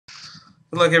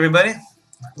Good luck, everybody.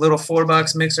 Little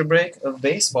 4-box mixer break of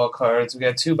baseball cards. We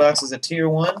got 2 boxes of Tier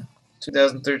 1,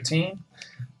 2013,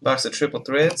 box of Triple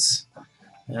Threads,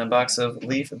 and a box of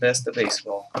Leaf Best of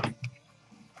Baseball.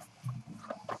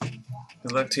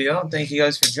 Good luck to y'all. Thank you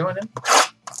guys for joining.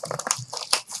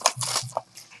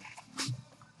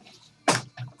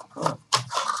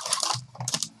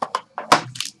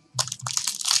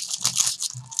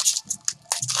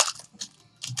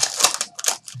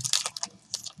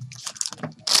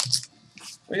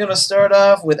 We're going to start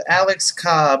off with Alex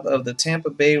Cobb of the Tampa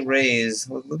Bay Rays.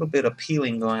 A little bit of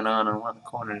peeling going on one of the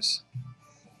corners.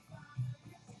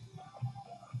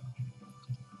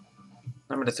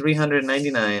 Number to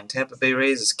 399. Tampa Bay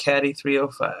Rays is Caddy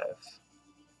 305.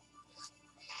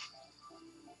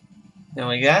 Then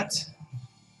we got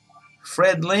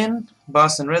Fred Lynn,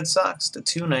 Boston Red Sox to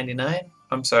 299.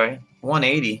 I'm sorry,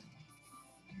 180.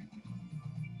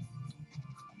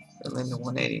 Fred Lynn to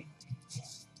 180.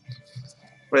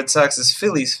 Red Sox is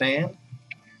Phillies fan.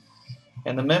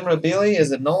 And the memorabilia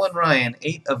is a Nolan Ryan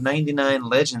 8 of 99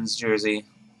 Legends jersey.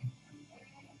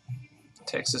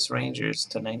 Texas Rangers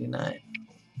to 99.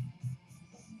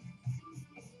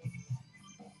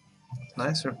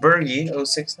 Nice for Bergie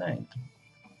 069.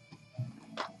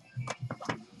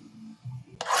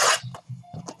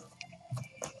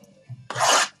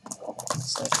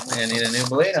 Looks like I'm going to need a new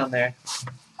blade on there.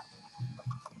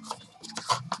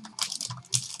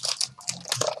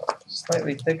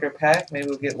 Slightly thicker pack. Maybe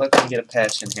we'll get lucky and get a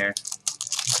patch in here.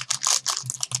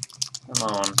 Come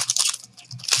on.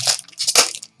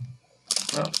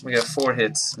 Oh, we got 4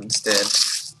 hits instead.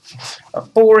 A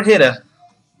 4-hitter.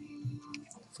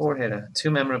 4-hitter. 2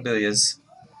 memorabilias.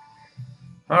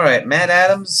 Alright, Matt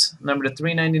Adams, number to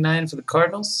 399 for the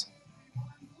Cardinals.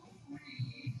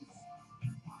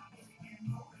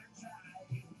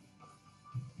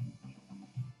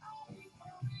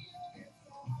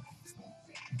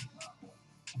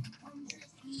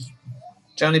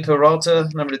 Johnny Peralta,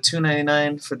 number to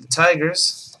 299 for the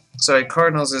Tigers. Sorry,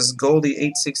 Cardinals is Goldie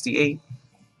 868.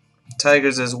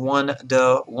 Tigers is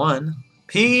 1-1.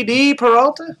 PD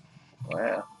Peralta?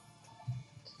 Wow.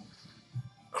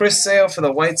 Chris Sale for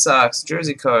the White Sox,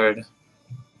 jersey card.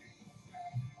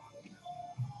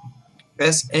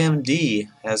 SMD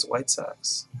has White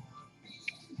Sox.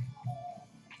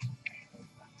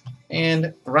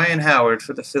 And Ryan Howard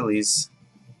for the Phillies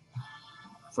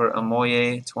for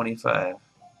Amoye 25.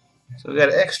 So we got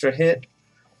an extra hit,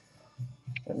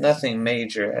 but nothing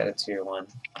major out of Tier 1.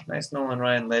 Nice Nolan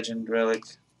Ryan Legend relic.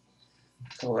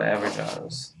 Couple of average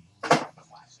autos.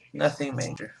 Nothing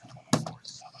major.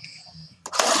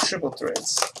 Triple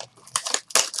Threads.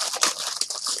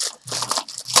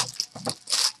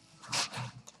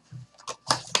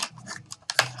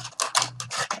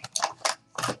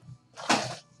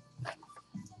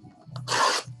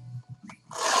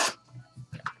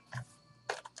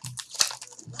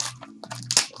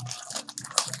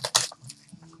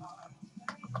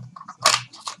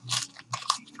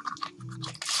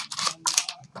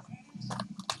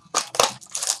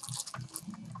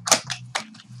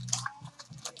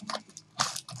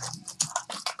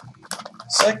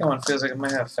 Second one feels like it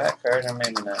might have a fat card, or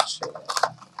maybe not. Sure.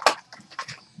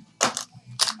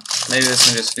 Maybe this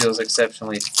one just feels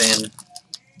exceptionally thin.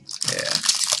 Yeah.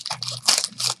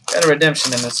 Got a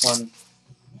redemption in this one.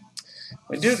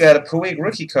 We do got a Puig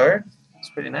rookie card. It's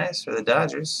pretty nice for the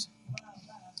Dodgers.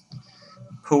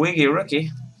 Puig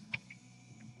rookie.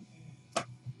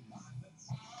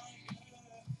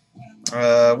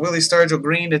 Willie Stargell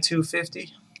Green to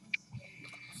 250.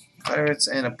 Pirates,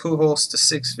 and a Pujols to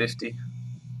 650.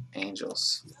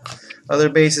 Angels. Other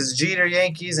bases, Jeter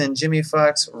Yankees and Jimmy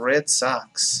Fox Red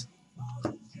Sox.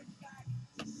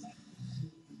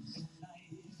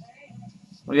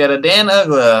 We got a Dan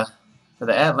Uggla for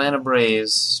the Atlanta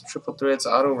Braves. Triple Threads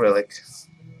auto relic.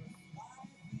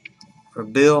 For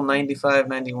Bill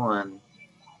 9591.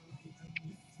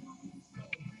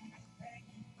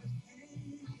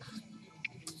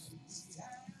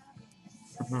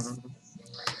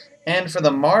 And for the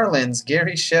Marlins,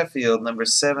 Gary Sheffield, number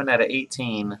 7 out of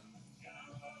 18.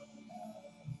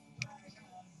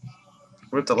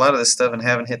 Ripped a lot of this stuff and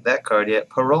haven't hit that card yet.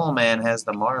 Parole Man has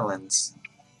the Marlins,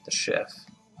 the chef.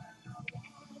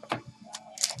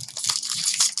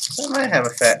 So I might have a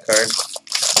fat card.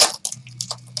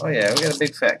 Oh yeah, we got a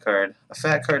big fat card. A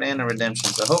fat card and a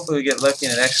redemption. So hopefully we get lucky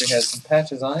and it actually has some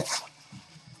patches on it.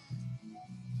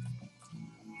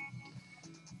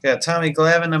 Got Tommy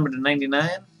Glavine, number to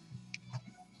 99.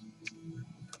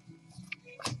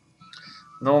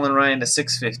 Nolan Ryan to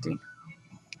 650.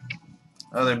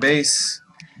 Other base,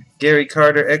 Gary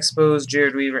Carter Expos,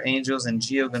 Jared Weaver Angels, and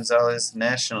Gio Gonzalez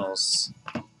Nationals.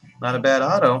 Not a bad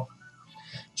auto.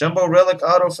 Jumbo relic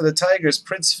auto for the Tigers,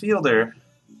 Prince Fielder.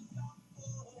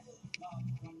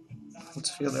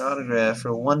 Prince Fielder autograph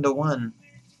for 1/1.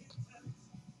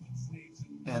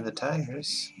 And the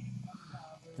Tigers.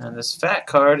 And this fat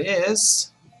card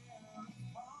is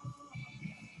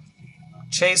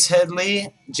Chase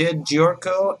Headley, Jed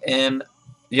Giorco, and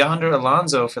Yonder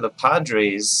Alonso for the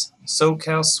Padres.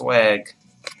 SoCal Swag.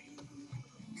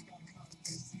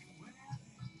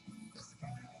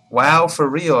 Wow for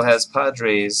Real has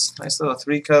Padres. Nice little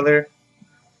 3-color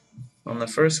on the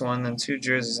first one, then 2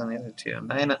 jerseys on the other 2.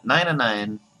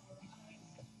 9/9.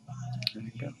 There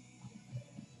you go.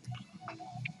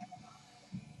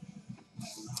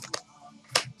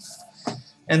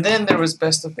 And then there was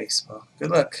Best of Baseball.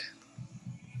 Good luck.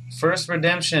 First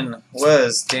redemption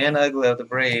was Dan Uggla of the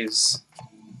Braves.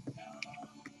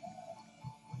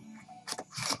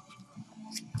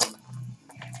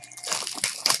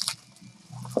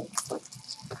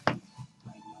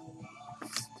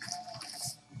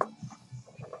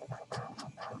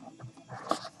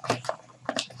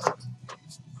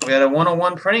 We had a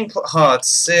 1/1 printing. Oh, it's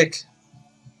sick.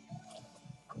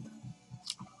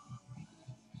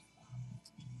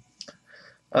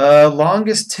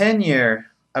 Longest tenure.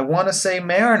 I want to say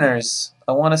Mariners.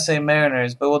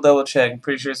 But we'll double check. I'm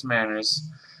pretty sure it's Mariners.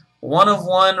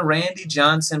 1/1 Randy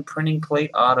Johnson printing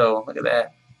plate auto. Look at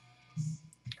that.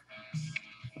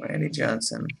 Randy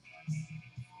Johnson.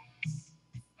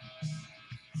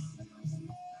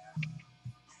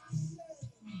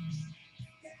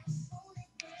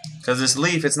 Because this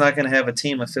Leaf, it's not going to have a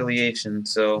team affiliation,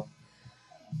 so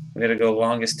we got to go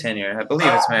longest tenure. I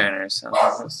believe it's Mariners. I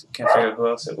can't figure out who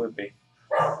else it would be.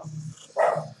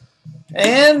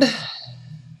 And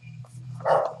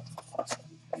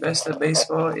Best of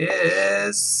Baseball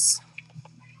is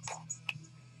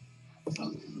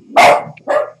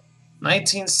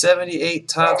 1978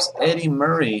 Topps Eddie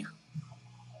Murray.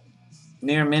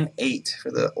 Near mint 8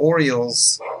 for the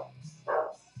Orioles.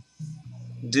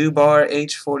 Dubar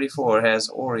H44 has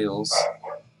Orioles.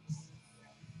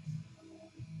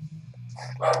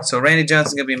 So Randy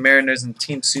Johnson going to be Mariners and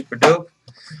Team Super Dope.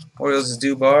 Orioles is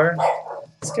Dubar.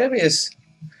 It's got to be his...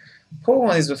 Pulled one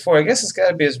of these before. I guess it's got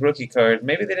to be his rookie card.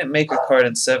 Maybe they didn't make a card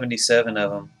in 77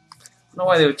 of them. I don't know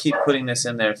why they would keep putting this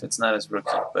in there if it's not his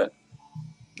rookie, but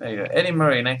there you go. Eddie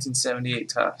Murray, 1978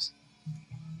 Topps.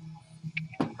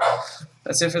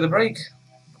 That's it for the break.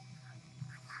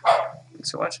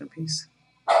 Thanks for watching. Peace.